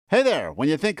Hey there, when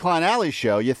you think Klein Alley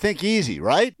Show, you think easy,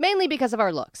 right? Mainly because of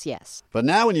our looks, yes. But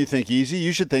now when you think easy,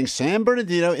 you should think San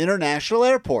Bernardino International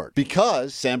Airport.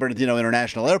 Because San Bernardino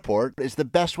International Airport is the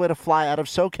best way to fly out of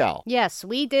SoCal. Yes,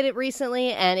 we did it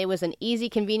recently, and it was an easy,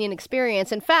 convenient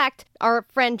experience. In fact, our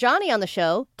friend Johnny on the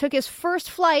show took his first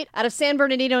flight out of San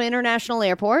Bernardino International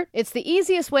Airport. It's the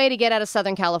easiest way to get out of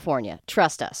Southern California.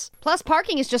 Trust us. Plus,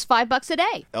 parking is just $5 a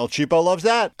day. El Cheapo loves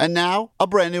that. And now, a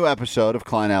brand new episode of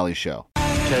Klein Alley Show.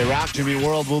 K-Rock, Jimmy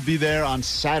World will be there on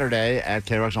Saturday at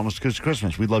K-Rock's Almost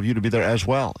Christmas. We'd love you to be there as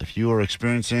well. If you are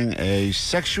experiencing a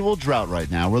sexual drought right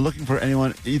now, we're looking for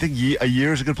anyone. You think a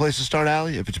year is a good place to start,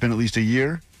 Allie? If it's been at least a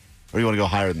year? Or you want to go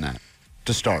higher than that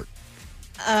to start?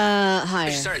 Higher.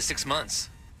 You should start at 6 months.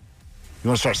 You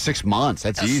want to start 6 months?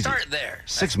 That's easy. Start there.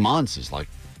 6 months is like,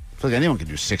 I feel like anyone can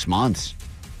do 6 months.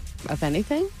 Of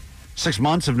anything? 6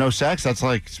 months of no sex, that's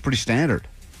like, it's pretty standard.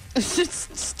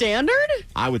 It's standard?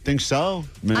 I would think so.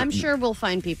 I'm sure we'll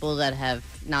find people that have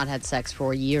not had sex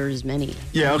for years, many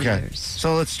years.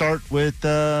 So let's start with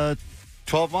 12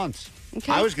 months. Okay.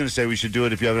 I was going to say we should do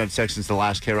it if you haven't had sex since the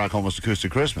last K-Rock Almost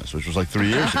Acoustic Christmas, which was like 3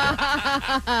 years ago.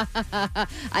 I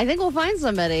think we'll find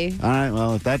somebody. All right,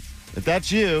 well, if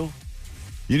that's you,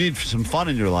 you need some fun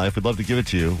in your life. We'd love to give it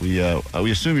to you. We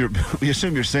assume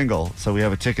you're single, so we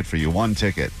have a ticket for you. One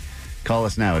ticket. Call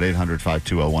us now at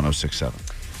 800-520-1067.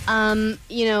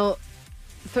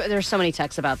 There's so many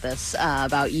texts about this,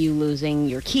 about you losing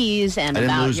your keys and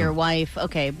about your wife.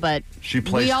 Okay, but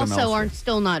we also are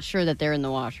still not sure that they're in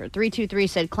the washer. 323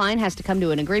 said Klein has to come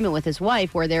to an agreement with his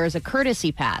wife where there is a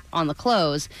courtesy pat on the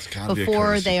clothes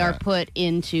before they are put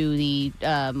into the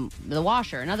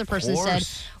washer. Another person said,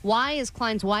 why is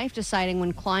Klein's wife deciding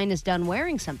when Klein is done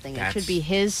wearing something? It should be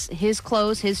his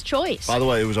clothes, his choice. By the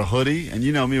way, it was a hoodie, and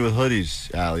you know me with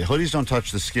hoodies, Allie. Hoodies don't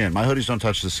touch the skin. My hoodies don't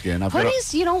touch the skin.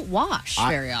 Hoodies you don't wash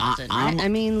very often, right?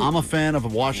 I'm a fan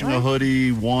of washing a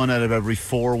hoodie 1 out of every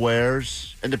 4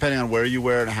 wears, and depending on where you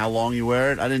wear it and how long you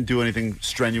wear it. I didn't do anything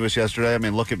strenuous yesterday. I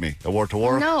mean, look at me. I wore it to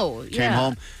work. Came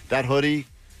home. That hoodie,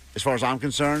 as far as I'm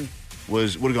concerned,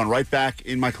 would have gone right back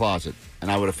in my closet,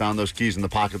 and I would have found those keys in the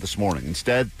pocket this morning.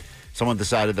 Instead, someone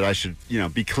decided that I should,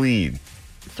 be clean.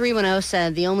 310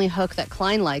 said the only hook that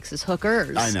Klein likes is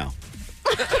hookers. I know.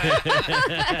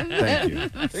 Thank you.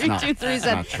 323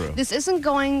 said, not true. This isn't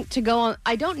going to go on.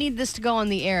 I don't need this to go on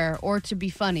the air or to be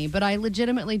funny, but I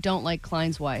legitimately don't like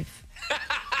Klein's wife.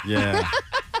 Yeah.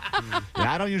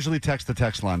 I don't usually text the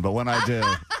text line, but when I do,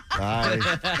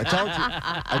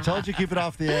 I told you keep it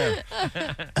off the air.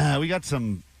 We got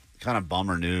some kind of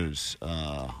bummer news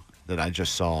that I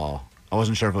just saw. I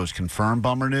wasn't sure if it was confirmed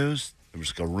bummer news. There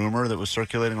was like a rumor that was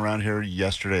circulating around here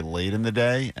yesterday late in the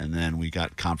day, and then we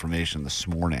got confirmation this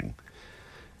morning.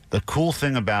 The cool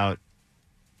thing about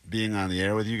being on the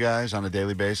air with you guys on a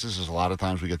daily basis is a lot of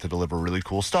times we get to deliver really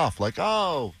cool stuff, like,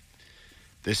 oh,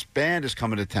 this band is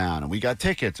coming to town, and we got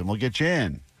tickets, and we'll get you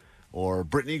in. Or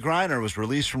Brittany Griner was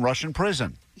released from Russian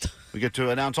prison. We get to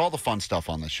announce all the fun stuff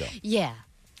on the show. Yeah.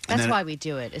 That's why we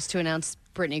do it, is to announce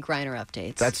Brittany Griner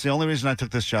updates. That's the only reason I took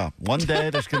this job. One day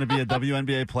there's going to be a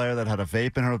WNBA player that had a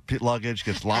vape in her luggage,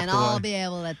 gets locked away. And I'll be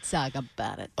able to talk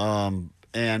about it.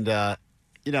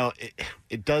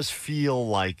 It does feel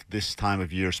like this time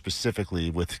of year specifically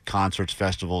with concerts,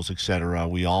 festivals, etc.,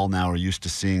 we all now are used to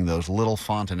seeing those little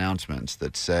font announcements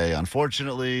that say,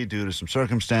 unfortunately, due to some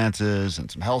circumstances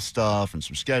and some health stuff and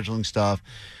some scheduling stuff,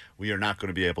 we are not going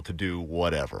to be able to do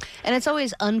whatever. And it's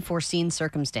always unforeseen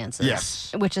circumstances.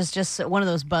 Yes. Which is just one of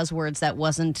those buzzwords that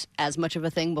wasn't as much of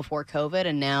a thing before COVID,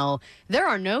 and now there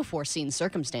are no foreseen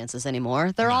circumstances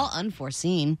anymore. They're all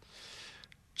unforeseen.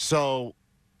 So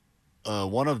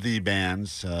one of the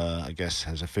bands, I guess,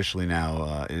 has officially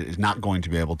now is not going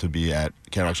to be able to be at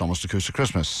K-Rock's Almost Acoustic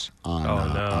Christmas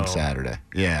on Saturday.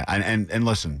 Yeah, and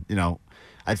listen,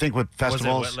 I think with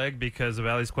festivals... Was it Wet Leg because of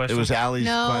Allie's question? It was Allie's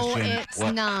question. No, it's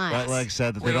not. Wet Leg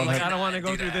said that they don't have... I don't want to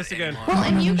go through this again. Well,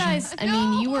 and you guys,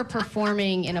 you were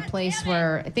performing in a place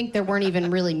where I think there weren't even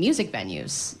really music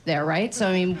venues there, right?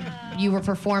 So, you were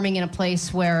performing in a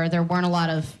place where there weren't a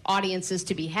lot of audiences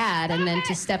to be had, and then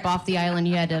to step off the island,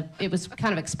 it was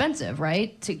kind of expensive,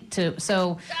 right?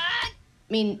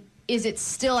 Is it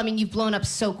still, you've blown up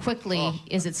so quickly,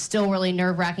 Is it still really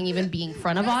nerve-wracking even being in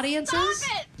front of audiences?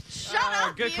 Shut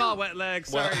up, Good call, Wet Leg.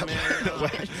 Sorry,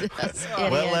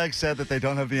 man. Wet Leg said that they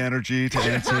don't have the energy to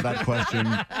answer that question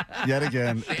yet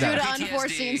again. Due to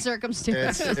unforeseen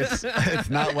circumstances. It's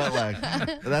not Wet Leg.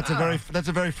 That's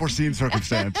a very foreseen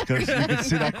circumstance because you can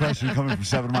see that question coming from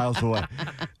 7 miles away.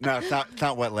 No, it's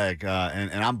not Wet Leg,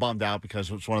 and I'm bummed out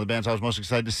because it's one of the bands I was most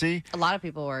excited to see. A lot of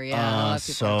people were, yeah. A lot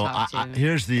of people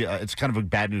Here's it's kind of a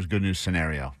bad news, good news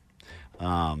scenario.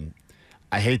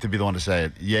 I hate to be the one to say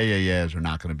it. Yeahs are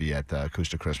not going to be at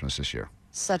Acoustic Christmas this year.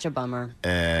 Such a bummer.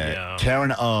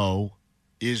 Karen O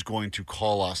is going to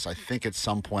call us, I think, at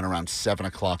some point around 7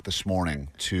 o'clock this morning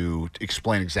to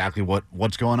explain exactly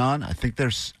what's going on. I think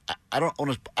there's. I don't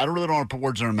really want to put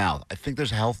words in her mouth. I think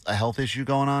there's a health issue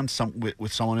going on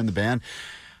with someone in the band.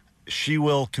 She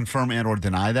will confirm and or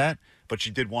deny that, but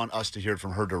she did want us to hear it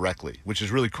from her directly, which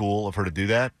is really cool of her to do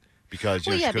that. Because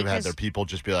you could have had their people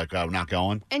just be like, oh, we're not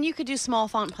going. And you could do small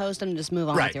font post and just move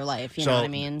on with your life. You know what I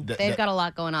mean? They've got a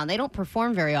lot going on. They don't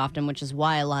perform very often, which is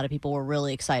why a lot of people were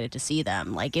really excited to see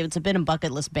them. Like, it's been a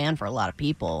bucket list band for a lot of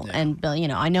people. Yeah. And,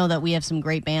 I know that we have some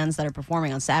great bands that are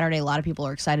performing on Saturday. A lot of people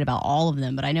are excited about all of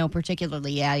them. But I know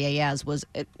particularly Yeahs was,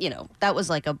 that was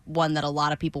like one that a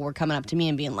lot of people were coming up to me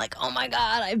and being like, oh, my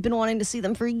God, I've been wanting to see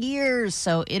them for years.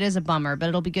 So it is a bummer, but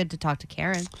it'll be good to talk to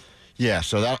Karen. Yeah,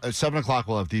 so at 7 o'clock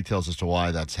we'll have details as to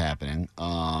why that's happening.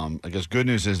 I guess good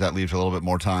news is that leaves a little bit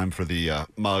more time for the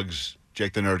Muggs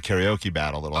Jake the Nerd karaoke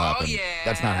battle that'll happen. Yeah.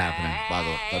 That's not happening, by the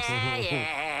way.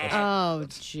 Oh,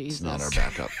 Jesus. It's not our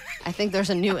backup. I think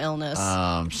there's a new illness.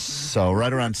 So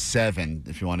right around 7,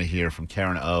 if you want to hear from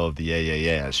Karen O of the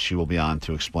Yeahs, she will be on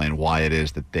to explain why it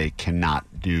is that they cannot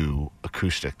do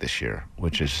acoustic this year,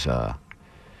 which is...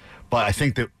 But I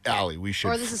think that, Allie, we should...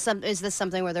 Or is this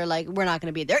something where they're like, we're not going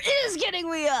to be there? It is kidding,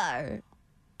 we are.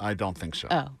 I don't think so.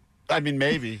 Oh. I mean,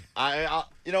 maybe.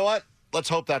 You know what? Let's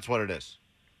hope that's what it is.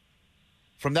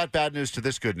 From that bad news to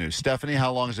this good news. Stephanie,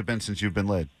 how long has it been since you've been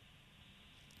laid?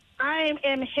 I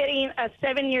am hitting a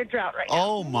 7-year drought right now.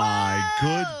 Oh, my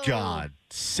good God.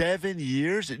 7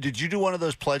 years? Did you do one of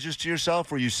those pledges to yourself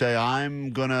where you say, I'm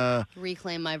going to...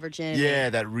 reclaim my virginity? Yeah,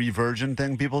 that re-virgin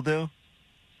thing people do?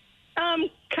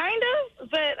 Kind of,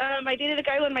 but I dated a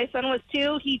guy when my son was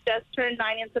 2. He just turned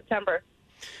 9 in September,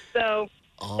 so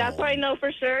that's why I know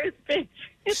for sure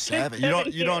it's 7.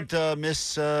 Been You don't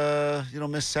miss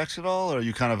sex at all, or are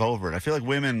you kind of over it? I feel like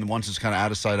women, once it's kind of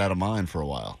out of sight, out of mind for a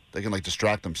while, they can like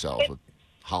distract themselves with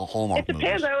Hallmark movies. It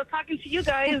depends. I was talking to you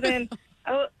guys, and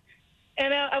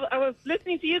I was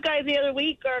listening to you guys the other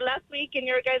week or last week, and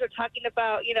your guys are talking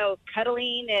about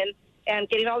cuddling and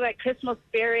getting all that Christmas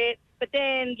spirit. But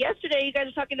then yesterday, you guys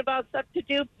were talking about stuff to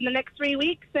do in the next 3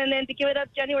 weeks and then to give it up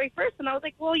January 1st. And I was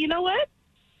like, well, you know what?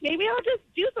 Maybe I'll just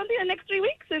do something in the next 3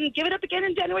 weeks and give it up again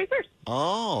in January 1st.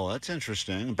 Oh, that's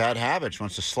interesting. Bad Habit. She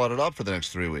wants to slut it up for the next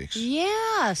 3 weeks.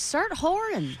 Yeah, start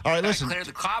whoring. All right, listen. Clear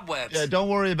the cobwebs. Yeah, don't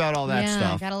worry about all that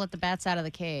stuff. Got to let the bats out of the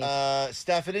cage.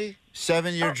 Stephanie,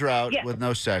 7-year drought with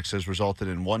no sex has resulted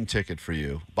in 1 ticket for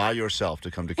you by yourself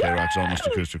to come to K-Rock's Almost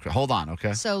Acoustic. Hold on,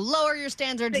 okay? So lower your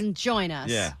standards and join us.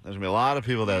 Yeah, there's going to be a lot of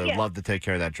people that would love to take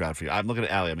care of that drought for you. I'm looking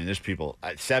at Allie. I mean, there's people.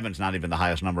 7's not even the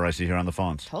highest number I see here on the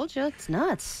phones. Told you, it's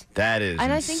nuts. That is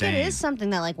And insane. I think it is something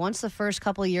that, like, once the first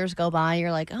couple of years go by,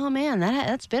 you're like, oh, man,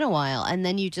 that's been a while. And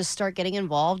then you just start getting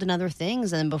involved in other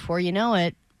things. And before you know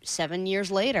it, 7 years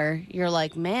later, you're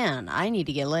like, man, I need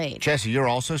to get laid. Jesse, you're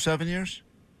also 7 years?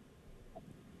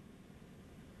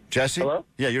 Jesse? Hello?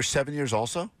 Yeah, you're 7 years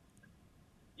also?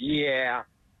 Yeah.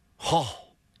 Oh.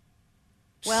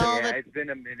 Well, it's been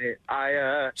a minute.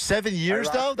 7 years,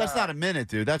 I lost, though? That's not a minute,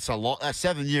 dude. That's a lot.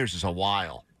 7 years is a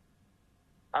while.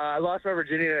 I lost my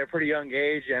virginity at a pretty young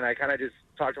age, and I kind of just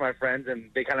talked to my friends, and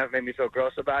they kind of made me feel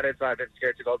gross about it, so I've been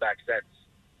scared to go back since.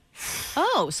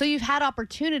 Oh, so you've had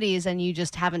opportunities and you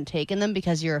just haven't taken them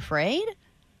because you're afraid?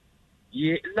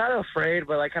 Yeah, not afraid,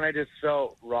 but I kind of just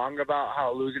felt wrong about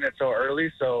how losing it so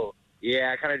early. So,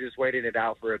 yeah, I kind of just waited it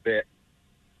out for a bit.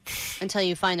 Until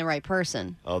you find the right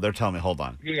person. Oh, they're telling me, hold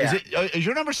on. Yeah. Is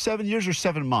your number 7 years or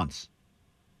 7 months?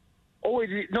 Oh,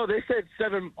 wait, no, they said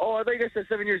 7. Oh, I think they said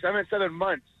 7 years. I meant 7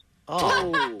 months.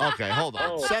 Oh, okay, hold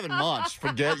on. 7 months.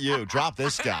 Forget you. Drop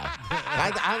this guy.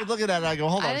 I was looking at it. I go,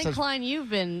 hold on. I think, Klein,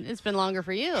 it's been longer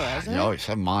for you, hasn't it? No,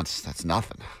 7 months. That's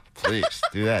nothing. Please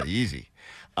do that easy.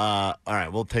 All right,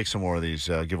 we'll take some more of these,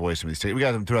 give away some of these tickets. We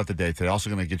got them throughout the day today. Also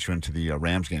going to get you into the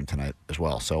Rams game tonight as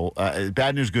well. So,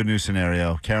 bad news, good news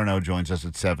scenario. Karen O joins us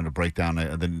at 7 to break down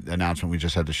the announcement we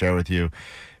just had to share with you.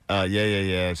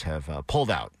 Yeahs have pulled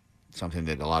out, something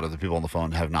that a lot of the people on the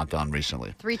phone have not done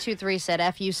recently. 323 said,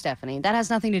 F you, Stephanie. That has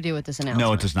nothing to do with this announcement.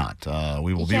 No, it does not.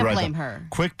 We will you be can't right blame back. her.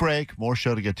 Quick break. More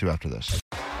show to get to after this.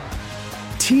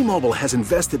 T-Mobile has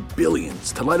invested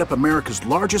billions to light up America's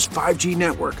largest 5G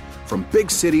network, from big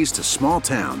cities to small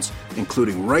towns,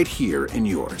 including right here in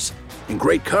yours. And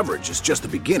great coverage is just the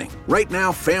beginning. Right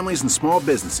now, families and small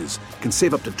businesses can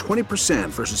save up to 20%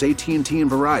 versus AT&T and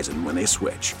Verizon when they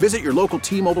switch. Visit your local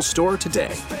T-Mobile store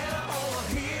today.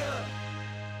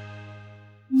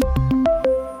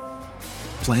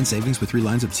 Plan savings with 3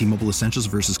 lines of T-Mobile Essentials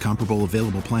versus comparable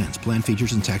available plans. Plan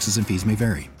features and taxes and fees may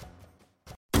vary.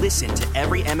 Listen to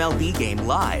every MLB game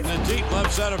live. In the deep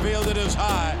left center field, it is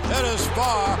high, it is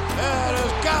far, it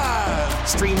is gone.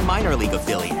 Stream minor league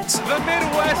affiliates. The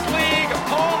Midwest League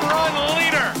home run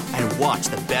leader. And watch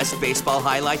the best baseball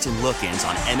highlights and look-ins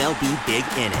on MLB Big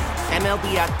Inning.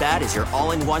 MLB At Bat is your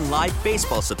all-in-one live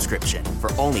baseball subscription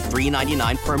for only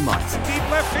 $3.99 per month.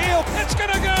 Deep left field, it's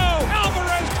gonna go.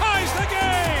 Alvarez ties the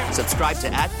game. Subscribe to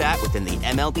At Bat within the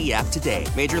MLB app today.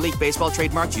 Major League Baseball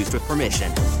trademarks used with permission.